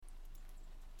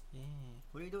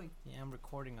What are you doing? Yeah, I'm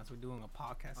recording us. We're doing a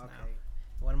podcast now. Okay.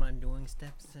 What am I doing,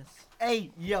 stepsis? Hey,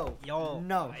 yo. Yo.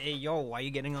 No. Hey, yo, why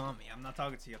you getting on me? I'm not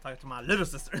talking to you. I'm talking to my little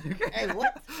sister. Hey,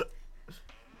 what?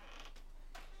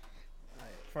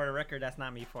 For the record, that's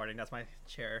not me farting. That's my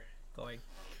chair going.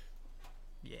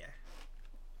 Yeah.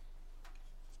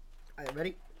 Alright,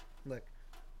 ready? Look.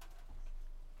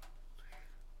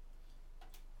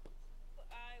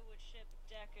 I would ship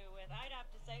Deku with. I'd have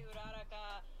to say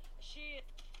Uraraka. She.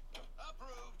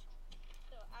 Approved.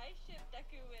 So I ship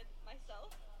Deku with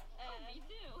myself. Me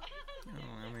too. Oh,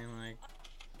 I mean, like.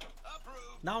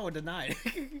 Approved. No, denied.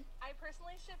 I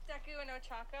personally ship Deku and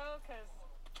Ochako because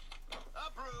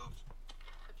Approved.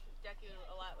 Deku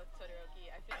a lot with Todoroki.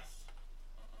 I feel.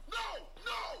 No!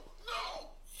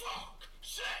 Fuck!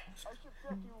 Shit! I should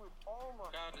check you with all my.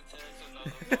 Got to text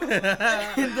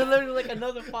another They're literally like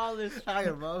another father's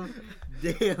child, bro.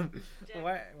 Damn.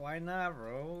 Why not,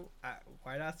 bro?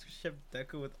 Why not ship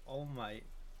Deku with All Might?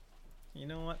 You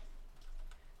know what?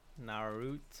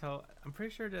 Naruto. I'm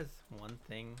pretty sure there's one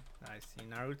thing that I see.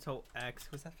 Naruto X.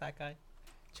 Who's that fat guy?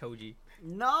 Choji.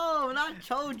 No, not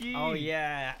Choji. Oh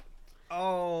yeah.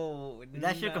 Oh.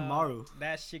 That's no. Shikamaru.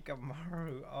 That's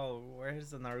Shikamaru. Oh,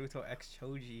 where's the Naruto X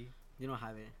Choji? You don't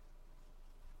have it.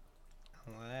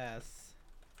 Unless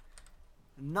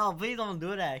No, please don't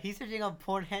do that. He's searching up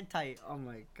porn hentai. Oh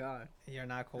my god. you're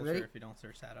not culture Ready? if you don't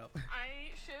search that up.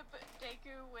 I ship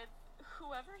Deku with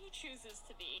whoever he chooses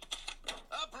to be.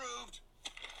 Approved.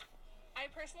 I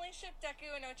personally ship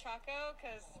Deku and Ochako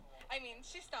because, I mean,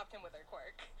 she stopped him with her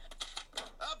quirk.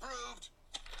 Approved.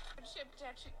 I ship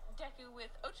Deku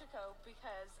with Ochako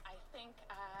because I think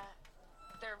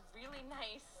they're really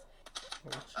nice.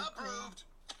 Approved.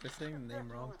 They're saying the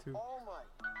name wrong too. All my.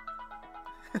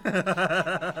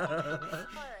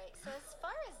 Alright, so as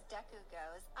far as Deku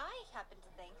goes, I happen to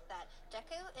think that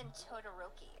Deku and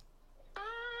Todoroki.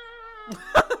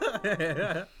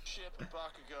 Ship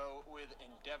Bakugo with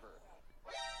Endeavor.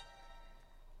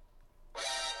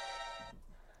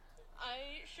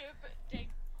 I ship Todoroki.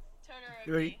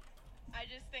 You ready? I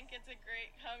just think it's a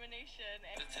great combination.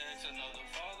 And Text another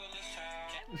fatherless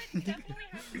child. I would definitely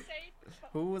have to say.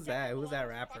 Who was that? Who was that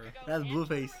rapper? Bakugo That's and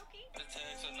Blueface. Todoroki.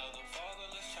 Text another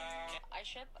fatherless child. I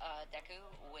ship Deku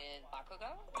with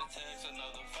Bakugo. Text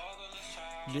another fatherless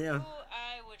child. Damn. Who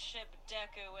I would ship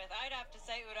Deku with. I'd have to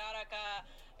say Uraraka.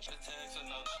 Text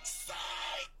another.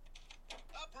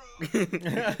 Approved.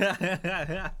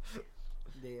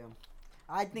 Damn.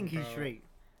 I think he's Bro. straight.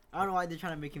 I don't know why they're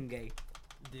trying to make him gay.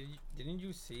 Didn't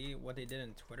you see what they did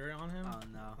in Twitter on him? Oh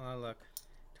no. Oh look,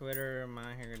 Twitter,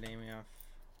 My Hero Academia,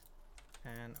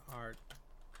 fan art,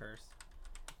 curse.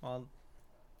 Well,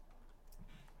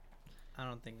 I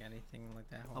don't think anything like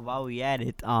that. Hold While on. we at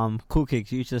it, Cool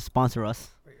Kicks, you should sponsor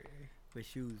us Wait, wait, with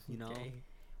shoes, you know, okay.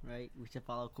 right? We should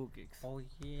follow Cool Kicks. Oh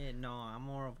yeah, no, I'm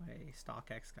more of a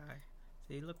StockX guy.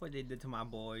 See, look what they did to my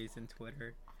boys in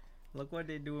Twitter. Look what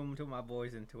they doing to my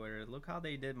boys in Twitter. Look how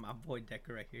they did my boy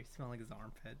Decker right here. He smells like his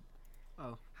armpit.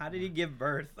 Oh. How did he give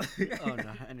birth? Oh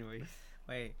no. Anyways,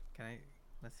 Wait, can I?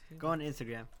 Let's see. go on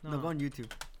Instagram. No, No. go on YouTube.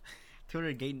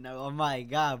 Twitter gating. Oh my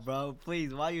god, bro!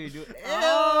 Please, why you doing?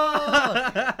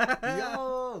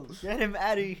 Yo, get him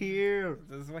out of here!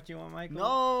 Is this what you want, Michael?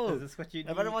 No, Is this what you I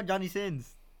need? better want Johnny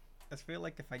Sins. I feel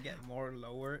like if I get more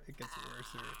lower, it gets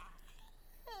worse.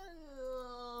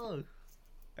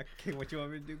 Okay, what you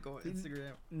want me to do? Go on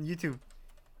Instagram. YouTube.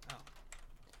 All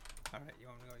right, you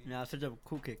want me to go? Now search up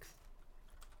Cool Kicks.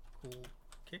 Cool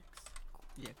kicks.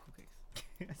 Yeah, Cool Kicks.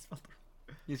 I spelled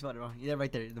it You spelled it wrong. Yeah,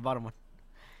 right there, the bottom one.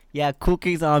 Yeah, Cool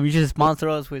Kicks. You should sponsor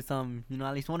us with some,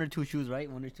 at least 1 or 2 shoes, right?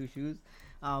 1 or 2 shoes.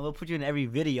 We'll put you in every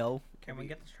video. wrong. Can we every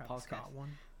get the Travis podcast. Scott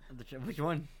one? Which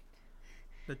one?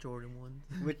 The Jordan one.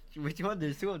 Which one?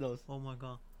 There's 2 of those. Oh my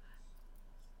god.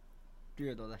 3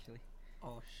 of those actually.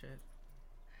 Oh shit.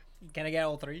 Can I get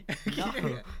all 3? No,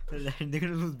 they're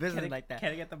gonna lose business like that.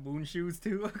 Can I get the Boon shoes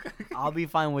too? I'll be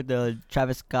fine with the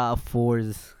Travis Scott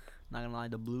 4s. Not gonna lie,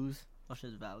 the blues. Oh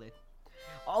shit's valid.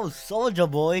 Oh, Soldier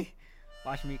Boy.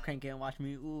 Watch me crank it. Watch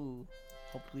me. Ooh.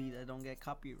 Hopefully I don't get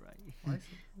copyright. Why is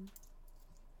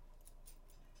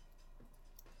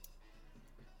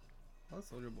What's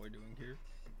Soldier Boy doing here?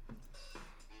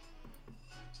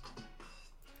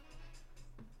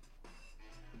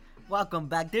 Welcome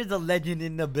back. There's a legend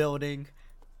in the building.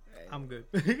 I'm good.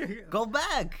 Go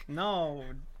back. No.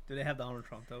 Do they have Donald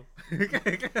Trump though?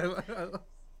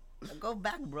 Go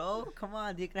back, bro. Come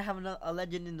on. You can have a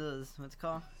legend in the what's it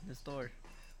called? The store.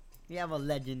 We have a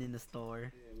legend in the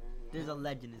store. There's a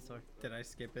legend in the store. Did I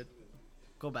skip it?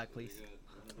 Go back, please.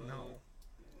 No.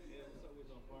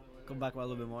 Go back a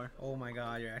little bit more. Oh my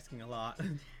god, you're asking a lot.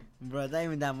 Bro, it's not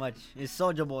even that much. It's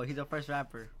Soulja Boy. He's the first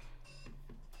rapper.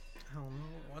 I don't know.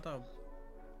 What the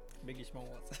Biggie Small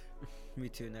was. Me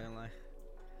too, not gonna lie.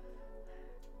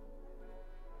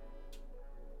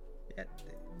 Yeah.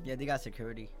 Yeah, they got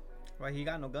security. Why he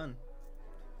got no gun?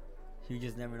 You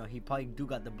just never know. He probably do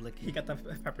got the blick. He got the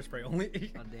pepper spray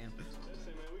only. Oh damn.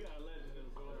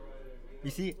 You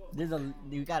see,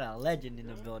 you got a legend in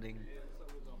the building.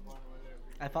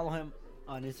 I follow him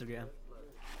on Instagram.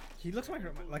 He looks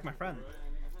like my friend.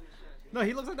 No,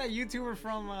 he looks like that YouTuber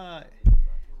from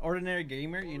Ordinary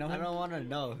Gamer. You know I him? don't want to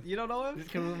know. You don't know him? This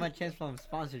can ruin my chance from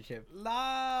sponsorship.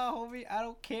 Nah, homie, I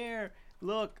don't care.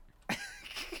 Look.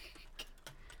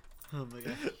 Oh my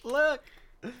god. Look.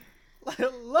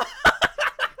 Look.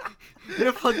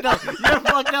 You're fucked up. You're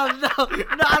fucked up.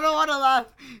 No, I don't want to laugh.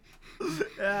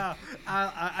 Yeah,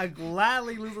 I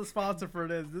gladly lose a sponsor for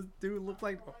this. This dude looks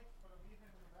like.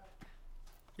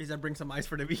 He said, "Bring some ice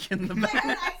for the weekend." In the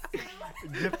back.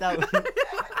 Dripped out. We get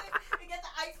the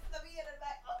ice from the weekend in the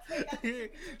back. Okay,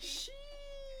 Shee.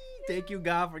 Thank you,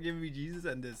 God, for giving me Jesus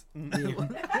and this. Thank you,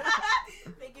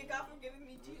 God, for giving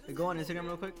me Jesus. Go on Instagram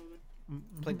real quick.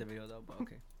 Play the video though, but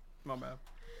okay. My bad.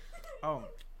 Oh,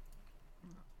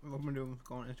 what am I doing?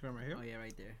 Go on Instagram right here. Oh yeah,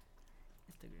 right there.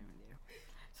 Instagram right there.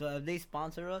 So if they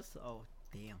sponsor us, oh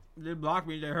damn. They blocked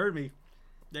me. They heard me.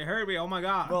 They heard me. Oh my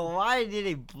God. Bro, why did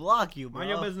they block you, bro? Mind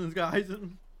your business, guys. Oh,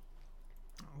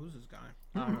 who's this guy?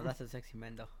 I don't know. That's a sexy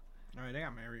man though. All right, they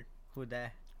got married. Who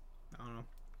that? I don't know.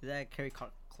 Is that Carrie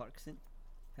Clarkson?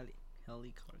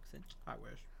 Helly Clarkson. I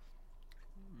wish.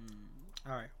 Mm.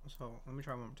 All right, so let me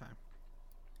try one more time.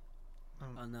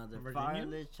 Another Virginia?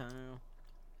 fireless channel.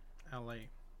 L.A.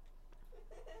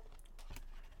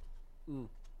 Ooh.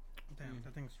 Damn,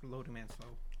 that thing's loading, man, slow.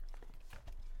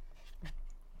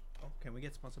 Oh, can we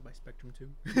get sponsored by Spectrum too?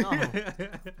 No.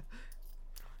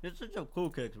 It's such a cool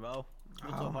kick, bro.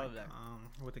 What's so hard of that?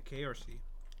 With a K or C?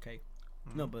 Okay.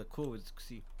 Mm. No, but cool is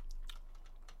C.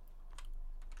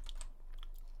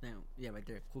 Damn. Yeah, right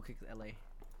there. Cool kicks LA.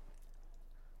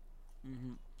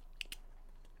 Mm-hmm.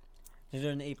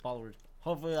 108 followers.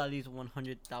 Hopefully, at least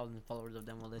 100,000 followers of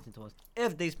them will listen to us.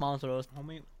 If they sponsor us,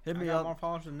 Homie, hit I me got up. more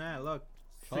followers than that. Look,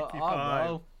 Shut up, 65.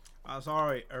 bro. I'm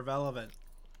sorry, irrelevant.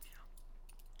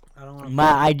 I don't want to.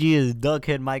 My IG is the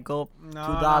kid Michael. No, 2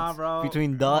 nah, dots bro.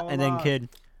 between the Hold and then on. kid.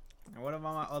 And what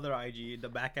about my other IG, the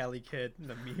back alley kid,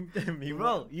 the meme, the meme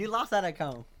Bro, one? you lost that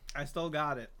account. I still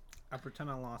got it. I pretend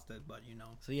I lost it, but you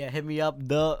know. So yeah, hit me up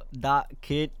the dot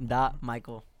kid dot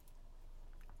Michael.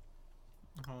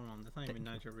 Hold on, that's not even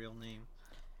not your real name.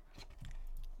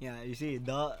 Yeah, you see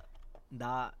the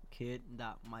dot kid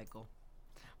dot Michael.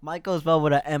 Michael is spelled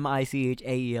with a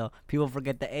Michael. People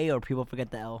forget the A or people forget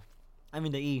the L. I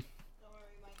mean the E. Don't worry,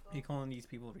 Michael. You calling these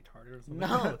people retarded or something? No.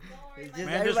 Don't worry, It's Michael. just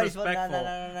Man, everybody's disrespectful.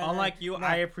 no. Unlike you, No.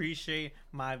 I appreciate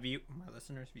my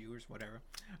listeners, viewers, whatever.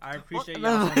 I appreciate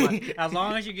no. y'all so much. As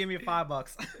long as you give me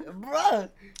 $5, Bruh.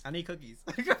 I need cookies.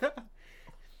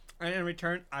 And in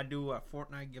return, I do a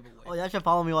Fortnite giveaway. Oh, y'all should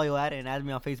follow me while you're at it and add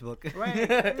me on Facebook.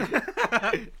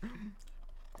 Right.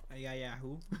 Yeah.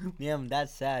 Who? Damn,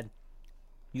 that's sad.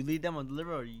 You leave them on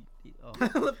deliver or you? Oh,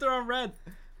 Left her on red.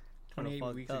 Kinda 28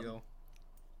 fucked weeks up. ago.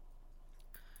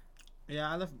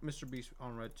 Yeah, I left Mr. Beast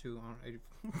on red too. On 80.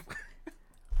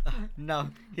 no,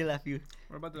 he left you.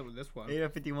 What about this one? Area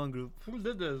 51 group. Who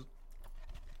did this?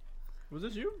 Was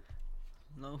this you?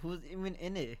 No, who's even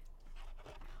in it?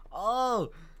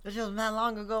 Oh, this was not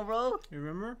long ago, bro. You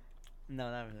remember?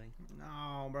 No, not really.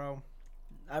 No, bro.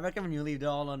 I reckon when you leave, they're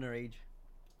all underage.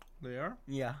 They are?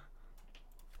 Yeah.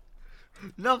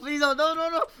 No, please don't.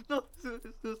 No.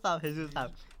 Jesus, stop. Jesus,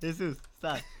 stop. Jesus,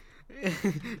 stop.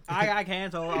 I got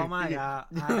canceled. Oh my god.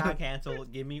 I got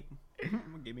canceled. Give me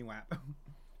WAP.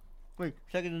 Wait,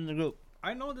 check it in the group.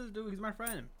 I know this dude. He's my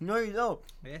friend. No, you don't.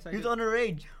 Yes, I He's do.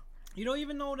 underage. You don't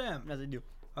even know them. Yes, I do.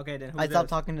 Okay, then who I stopped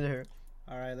talking to her.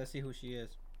 Alright, let's see who she is.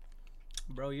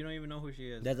 Bro, you don't even know who she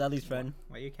is. That's Ellie's friend.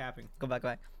 Why are you capping? Go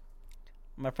back.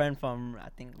 My friend from, I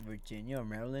think, Virginia or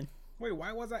Maryland. Wait,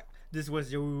 why was I? This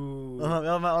was you. That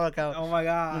was my old account. Oh my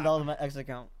god. That was my ex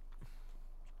account.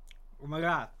 Oh my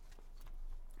god.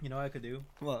 You know what I could do?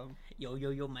 Well,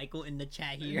 Yo, Michael in the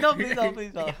chat here. No, please don't,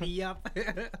 please don't. Hit me up.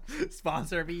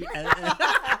 Sponsor me.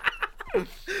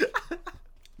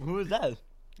 who is that?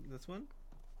 This one?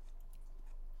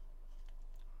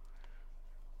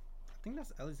 I think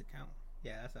that's Ellie's account.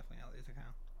 Yeah, that's definitely Ellie's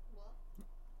account.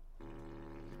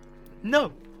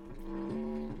 No.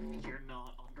 You're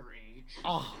not underage.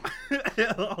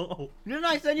 Oh. Didn't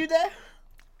I send you that?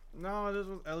 No, this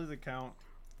was Ellie's account.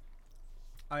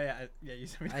 Oh yeah, yeah, you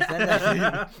sent me I sent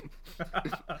that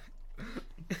to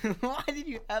you. Why did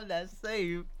you have that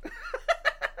save?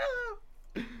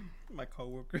 My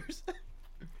coworkers.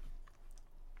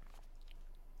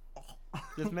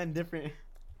 This man different.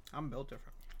 I'm built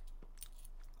different.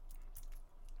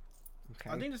 Okay.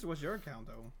 I think this was your account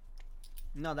though.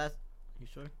 No, that's. You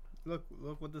sure? Look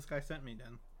what this guy sent me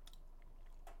then.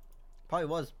 Probably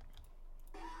was.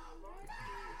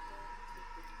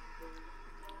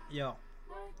 Yo,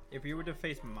 if you were to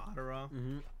face Madara,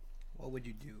 Mm-hmm. what would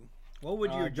you do? What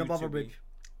would your jump off jutsu a bridge?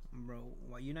 be? Bro,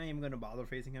 what, you're not even gonna bother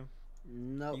facing him?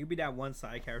 No. You be that one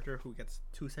side character who gets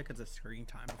 2 seconds of screen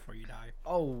time before you die.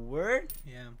 Oh, word.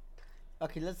 Yeah.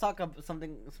 Okay, let's talk about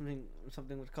something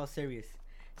what's called serious.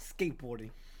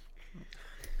 Skateboarding.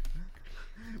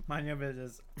 Mind your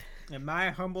business. In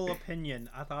my humble opinion,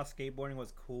 I thought skateboarding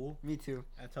was cool Me too.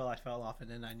 until I fell off, and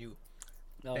then I knew,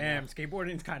 Oh, damn, no.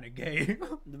 skateboarding's kind of gay.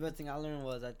 The best thing I learned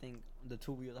was I think the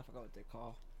 2 wheels. I forgot what they're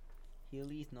called.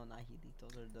 Heelys? No, not Heelys.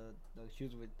 Those are the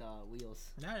shoes with wheels.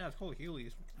 Yeah, it's called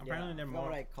Heelys. Apparently, they're I forgot more.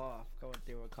 what I forgot what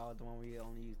they were called. The one we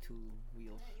only use 2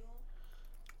 wheels.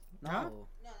 No. Huh? No,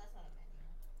 that's not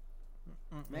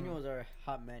a manual. Mm-mm. Manuals are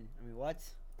hot men. I mean, what?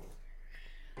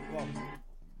 Well,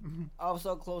 I was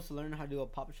so close to learning how to do a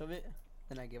pop shove it,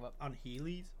 then I gave up. On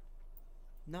Heelys?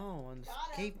 No, on the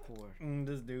Got him. skateboard.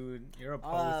 This dude, you're a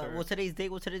poser. What's today's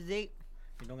date? What's today's date?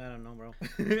 You don't gotta know, bro.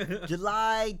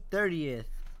 July 30th.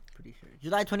 Pretty sure.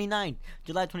 July 29th.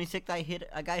 July 26th.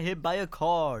 I got hit by a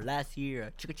car last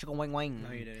year. Chicka chicka wang wang.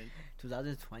 No, you didn't.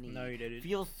 2020. No, you didn't.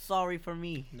 Feel sorry for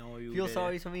me. No, you Feel didn't.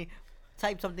 sorry for me.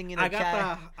 Type something in the I got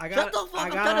chat. I got Shut the fuck I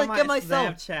up, got I'm trying on to my get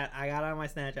myself. Snapchat. I got on my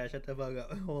Snapchat. Shut the fuck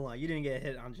up. Hold on. You didn't get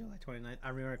hit on July 29th. I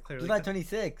remember clearly. July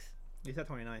 26th. You said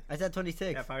 29th. I said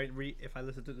 26. If I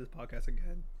listen to this podcast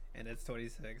again and it's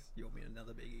 26, you'll be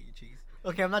another big E cheese.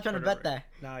 Okay, I'm not trying to bet that.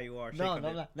 Nah, you are. Shake No, on no,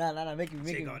 it. no, make Shake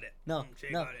me. on it. No,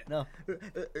 Shake no, on it. no.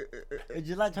 It's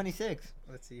July 26th.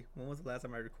 Let's see. When was the last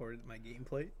time I recorded my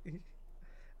gameplay?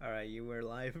 All right, you were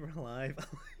live. We're live.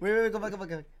 Wait, go back.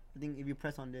 I think if you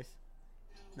press on this,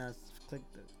 now click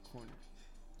the corner.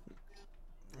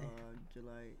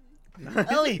 July.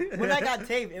 Ellie, when I got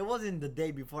taped, it wasn't the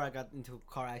day before I got into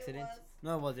a car accident. was.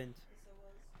 No, it wasn't. Yes, it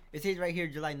was. It says right here,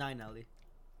 July 9, Ellie.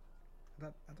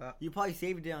 I thought. You probably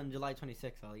saved it on July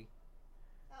 26, Ellie.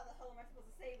 How the hell am I supposed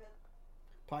to save it?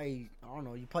 Probably, I don't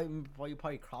know. You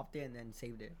probably cropped it and then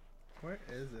saved it. Where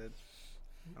is it?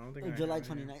 I don't think I July have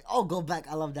it here. 29th. Oh, go back.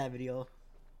 I love that video.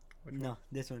 Which No, one?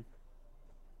 this one.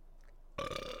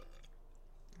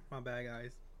 My bad,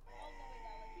 guys.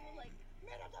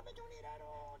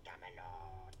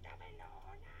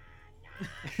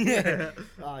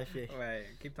 Oh shit. Wait,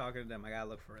 keep talking to them. I gotta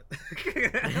look for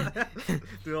it.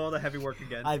 Do all the heavy work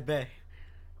again. I bet.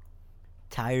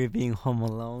 Tired of being home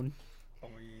alone. Oh,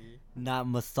 yeah. Not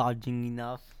massaging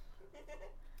enough.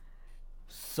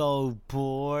 So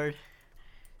bored.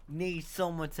 Need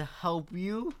someone to help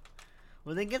you.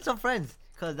 Well, then get some friends,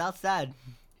 cause that's sad.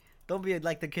 Don't be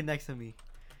like the kid next to me.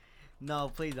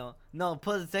 No, please don't. No,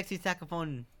 put a sexy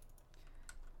saxophone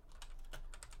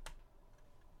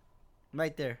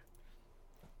right there.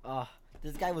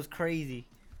 This guy was crazy.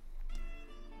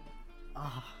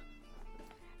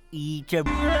 Eat your.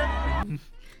 Homie,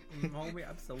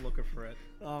 I'm still looking for it.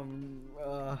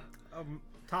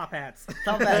 Top hats.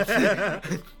 Top hat.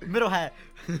 Middle hat.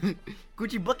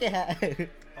 Gucci bucket hat.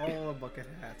 All the bucket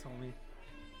hats, homie.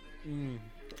 Mm.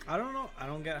 I don't know. I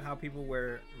don't get how people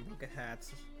wear bucket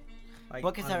hats. Like,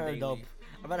 Buckets on a are daily. dope.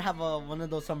 I'm about to have one of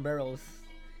those sombreros.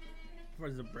 For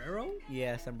sombrero?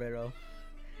 Yeah, sombrero.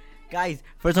 Guys,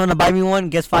 first one to buy me one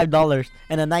gets $5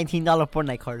 and a $19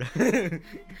 Fortnite card.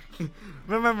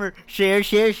 Remember, share.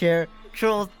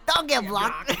 Trolls, don't get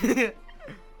blocked.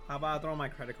 How about I throw my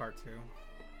credit card too?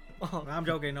 Oh, I'm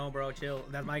joking. No, bro. Chill.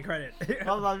 That's my credit.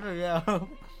 yeah.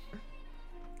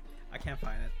 I can't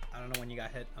find it. I don't know when you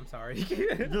got hit. I'm sorry.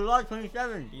 July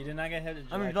 27th. You did not get hit.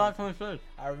 I mean, July 26th.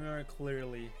 I remember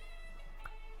clearly.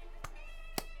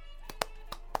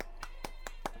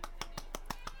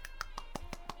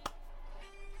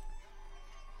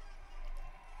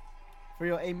 For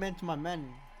your amen to my men.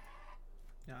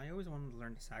 Yeah, I always wanted to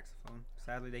learn the saxophone.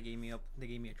 Sadly, they gave me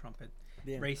a trumpet.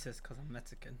 Damn. Racist, cause I'm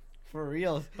Mexican. For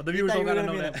real. But the You viewers thought don't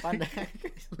you were gotta gonna know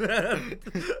be in a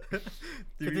that.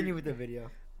 Continue with the video.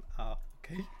 Oh,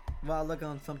 okay. Well, look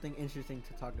on something interesting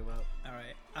to talk about. All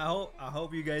right. I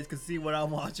hope you guys can see what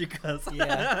I'm watching, cause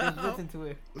Yeah, just listen to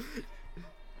it.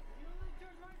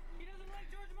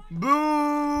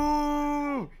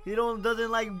 Boo! He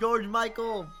doesn't like George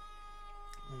Michael.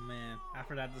 Oh man!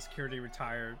 After that, the security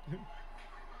retired.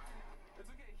 It's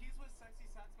okay. He's with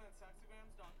Sexy Saxman at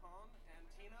saxograms.com and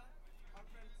Tina, our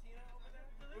friend Tina over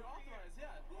there. We're authorized,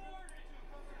 yeah.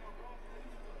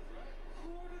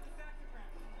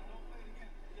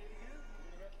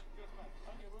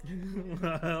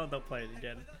 Don't play it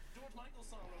again. George Michael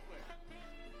song real quick.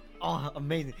 Oh,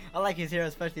 amazing. I like his hair,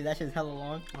 especially that shit's hella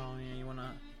long. Oh yeah, you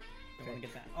wanna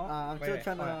get that? Oh, I'm still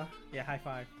trying to. Yeah, high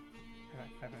five.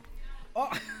 High five. Oh,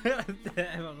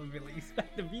 I'm really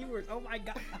expect the viewers. Oh my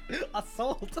god,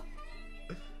 assault.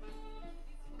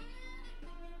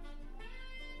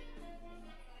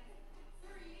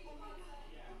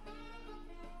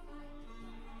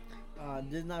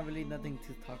 There's not really nothing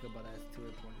to talk about as to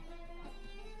the point.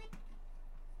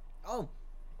 Oh,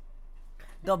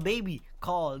 the baby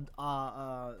called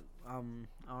I don't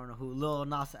know who, Lil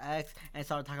Nas X, and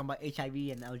started talking about HIV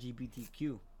and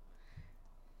LGBTQ. What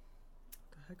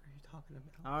the heck are you talking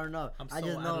about? I don't know. I'm so I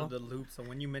just out know. of the loop. So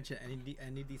when you mention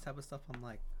any of these type of stuff, I'm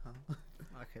like, huh?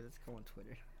 Okay, let's go on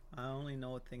Twitter. I only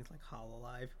know things like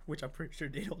Hololive, which I'm pretty sure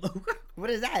they don't know. What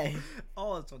is that?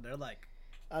 Oh, so they're like,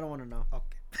 I don't want to know.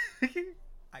 okay,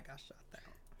 I got shot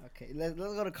down. Okay, let's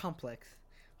go to Complex.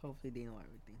 Hopefully they know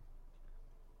everything.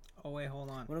 Oh wait, hold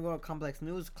on. Want to go to Complex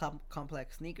News,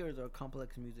 Complex Sneakers, or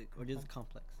Complex Music, or just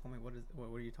Complex? Homie, what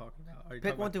are you talking about? Are you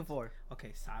Pick talking 1 about- through 4.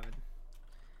 Okay, 7.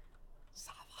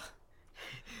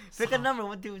 Pick a number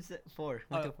 1 through 4.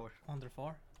 1 through 4. 1 through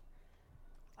 4.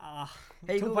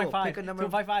 Hey, Google, 2.5. pick a number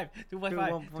 2.5.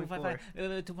 2.5. 1.4.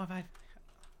 2.5. 2.5.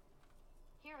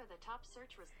 Here are the top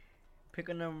search results. Pick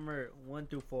a number 1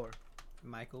 through 4.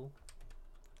 Michael.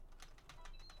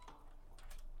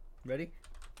 Ready?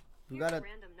 We Here's got a a.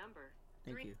 random number.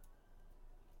 Thank 3. you.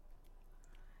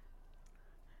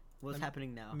 What's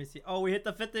happening now? Let me see. Oh, we hit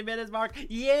the 50 minutes mark.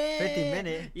 Yeah. 50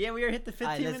 minute? Yeah, we are hit the 15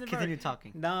 Alright, minute let's mark. continue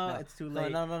talking. No, it's too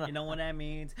late. No. You know what that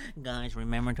means? Guys,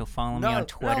 remember to follow me No, on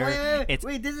Twitter.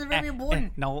 wait, this is very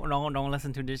important. No, don't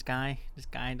listen to this guy. This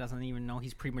guy doesn't even know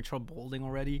he's premature balding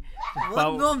already. What?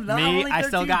 But No, I'm not. I'm me, only I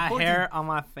still 13, got 14. hair on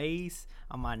my face,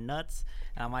 on my nuts,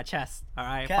 and on my chest. All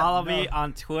right, Cap, follow me no.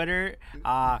 on Twitter.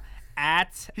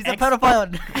 At He's a X-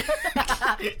 pedophile.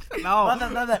 No.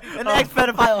 No. An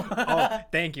ex-pedophile. Oh,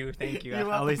 thank you.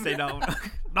 You're I always say no.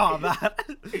 No, I'm not.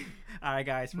 All right,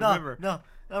 guys. Remember. No.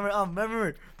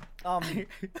 Remember.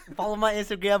 Follow my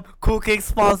Instagram. Cool Kicks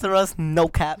sponsor us. No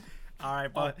cap. All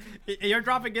right, but you're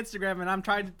dropping Instagram, and I'm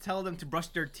trying to tell them to brush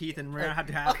their teeth, and we're gonna have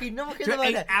to have Okay, no one cares to about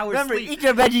 8 that. hours Remember, sleep. eat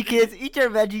your veggie, kids. Eat your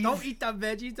veggies. Don't eat the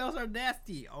veggies; those are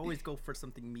nasty. Always go for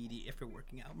something meaty if you're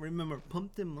working out. Remember,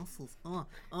 pump them muscles.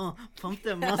 Pump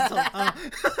them muscles.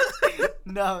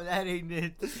 No, that ain't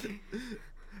it.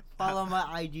 Follow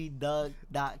my IG,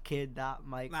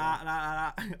 Doug.kid.michael.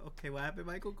 Nah. Okay, what happened,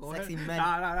 Michael? Go Sexy ahead. men.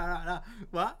 Nah.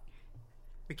 What?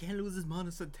 We can't lose this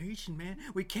monetization, man.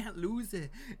 We can't lose it.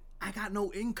 I got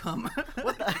no income.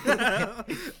 What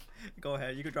the? Go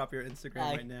ahead. You can drop your Instagram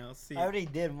right now. See. I already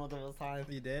did multiple times.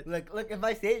 You did? Look, if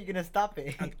I say it, you're gonna stop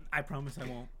it. I promise I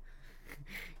won't.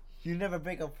 You never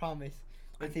break a promise.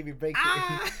 Let's see if he breaks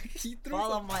it. He threw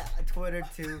Follow some- my Twitter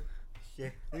too.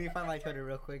 Shit. Let me find my Twitter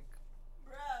real quick.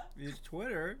 Your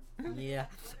Twitter. Yeah,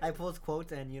 I post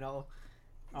quotes and I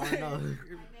don't know.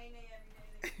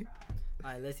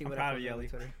 Alright, let's see I'm what proud I of post on Yelly.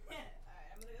 Twitter. Alright,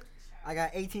 I'm gonna go to the shower. I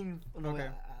got 18. No, Okay.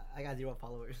 I got 0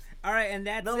 followers. All right, and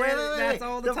that's No, it. wait, That's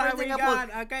all the The first time we thing I got.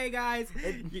 post- Okay, guys.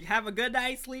 You have a good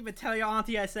night's sleep and tell your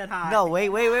auntie I said hi. No, wait.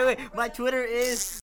 My Twitter is